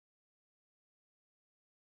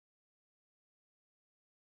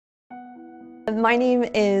My name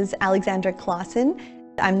is Alexandra Clausen.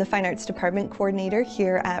 I'm the Fine Arts Department Coordinator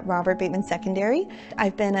here at Robert Bateman Secondary.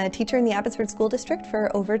 I've been a teacher in the Abbotsford School District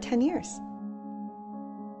for over 10 years.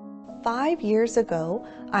 5 years ago,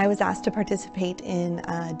 I was asked to participate in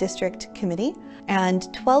a district committee,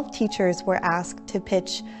 and 12 teachers were asked to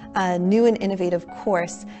pitch a new and innovative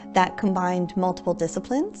course that combined multiple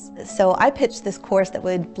disciplines. So I pitched this course that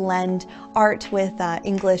would blend art with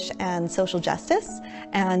English and social justice,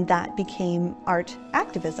 and that became art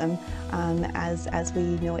activism as we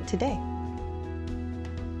know it today.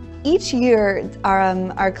 Each year,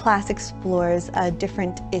 our class explores a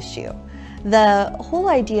different issue. The whole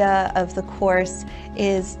idea of the course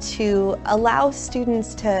is to allow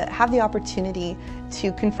students to have the opportunity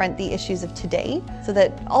to confront the issues of today so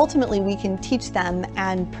that ultimately we can teach them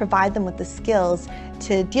and provide them with the skills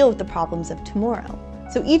to deal with the problems of tomorrow.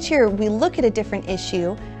 So each year we look at a different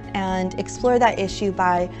issue and explore that issue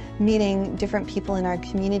by meeting different people in our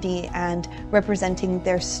community and representing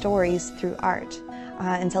their stories through art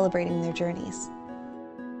and celebrating their journeys.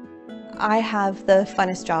 I have the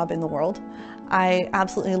funnest job in the world. I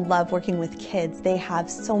absolutely love working with kids. They have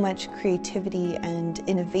so much creativity and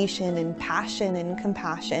innovation and passion and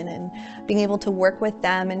compassion, and being able to work with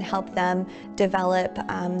them and help them develop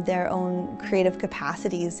their own creative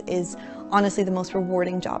capacities is honestly the most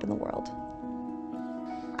rewarding job in the world.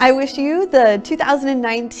 I wish you, the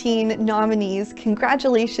 2019 nominees,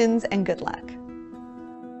 congratulations and good luck.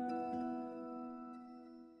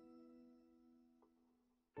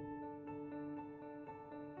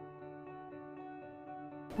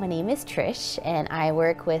 My name is Trish, and I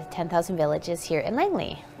work with 10,000 Villages here in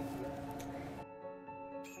Langley.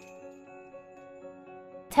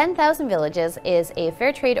 10,000 Villages is a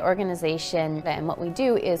fair trade organization, and what we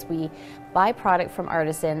do is we buy product from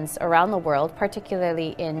artisans around the world,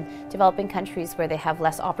 particularly in developing countries where they have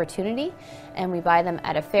less opportunity, and we buy them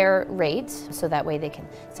at a fair rate so that way they can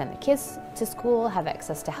send their kids to school, have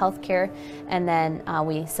access to healthcare, and then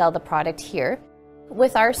we sell the product here.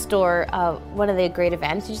 With our store, one of the great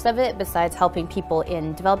advantages of it, besides helping people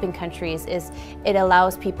in developing countries, is it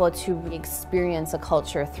allows people to experience a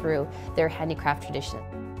culture through their handicraft tradition.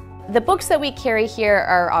 The books that we carry here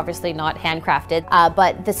are obviously not handcrafted,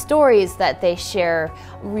 but the stories that they share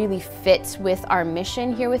really fit with our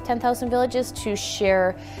mission here with 10,000 Villages to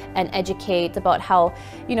share and educate about how,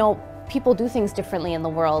 people do things differently in the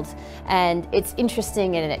world, and it's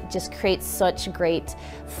interesting, and it just creates such great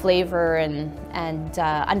flavor and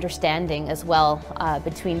understanding as well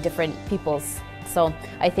between different peoples. So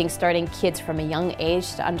I think starting kids from a young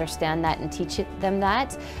age to understand that and teach them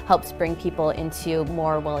that helps bring people into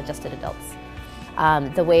more well-adjusted adults.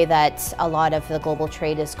 The way that a lot of the global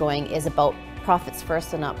trade is going is about profits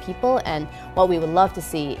first and not people, and what we would love to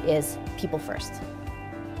see is people first.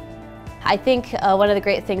 I think one of the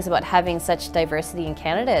great things about having such diversity in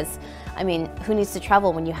Canada is, who needs to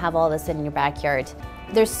travel when you have all this in your backyard?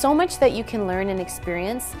 There's so much that you can learn and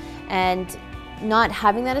experience, and not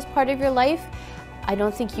having that as part of your life, I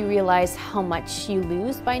don't think you realize how much you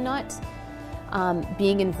lose by not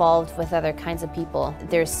being involved with other kinds of people.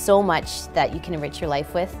 There's so much that you can enrich your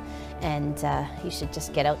life with, and you should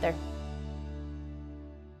just get out there.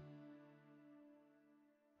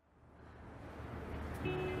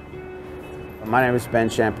 My name is Ben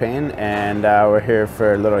Champagne, and we're here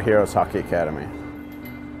for Little Heroes Hockey Academy.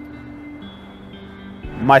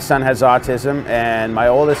 My son has autism, and my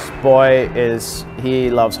oldest boy he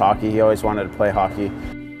loves hockey. He always wanted to play hockey.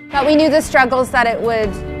 But we knew the struggles that it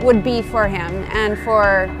would be for him, and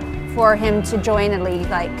for him to join a league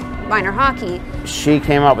like minor hockey. She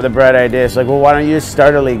came up with a bright idea. It's like, well, why don't you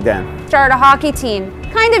start a league then? Start a hockey team,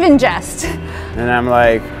 kind of in jest. And I'm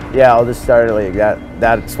like, yeah, I'll just start a league.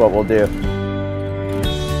 That's what we'll do.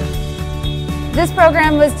 This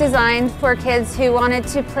program was designed for kids who wanted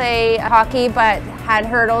to play hockey but had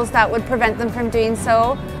hurdles that would prevent them from doing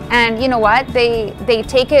so. And you know what? They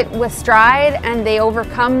take it with stride and they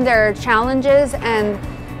overcome their challenges, and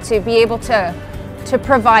to be able to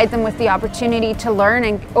provide them with the opportunity to learn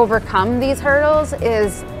and overcome these hurdles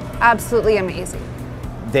is absolutely amazing.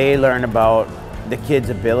 They learn about the kids'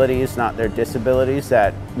 abilities, not their disabilities,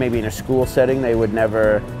 that maybe in a school setting they would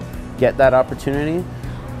never get that opportunity.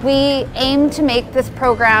 We aim to make this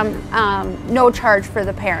program no charge for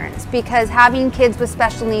the parents, because having kids with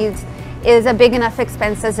special needs is a big enough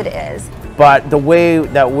expense as it is. But the way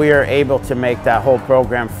that we're able to make that whole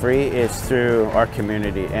program free is through our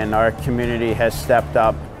community, and our community has stepped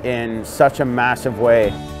up in such a massive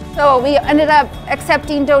way. So we ended up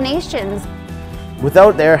accepting donations.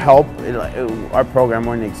 Without their help, our program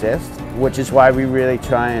wouldn't exist, which is why we really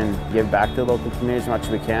try and give back to the local community as much as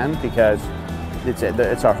we can, because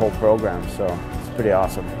it's our whole program, so it's pretty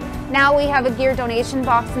awesome. Now we have a gear donation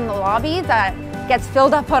box in the lobby that gets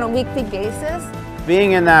filled up on a weekly basis.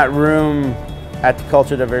 Being in that room at the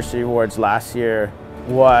Culture Diversity Awards last year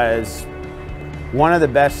was one of the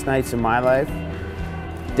best nights of my life.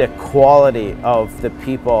 The quality of the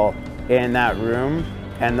people in that room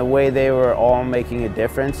and the way they were all making a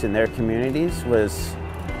difference in their communities was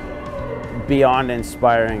beyond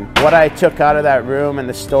inspiring. What I took out of that room and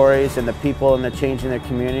the stories and the people and the change in their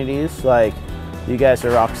communities, like, you guys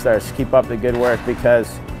are rock stars. Keep up the good work,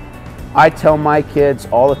 because I tell my kids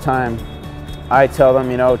all the time, I tell them,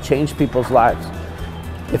 you know, change people's lives.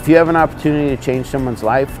 If you have an opportunity to change someone's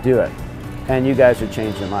life, do it. And you guys are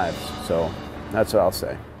changing lives, so that's what I'll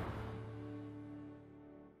say.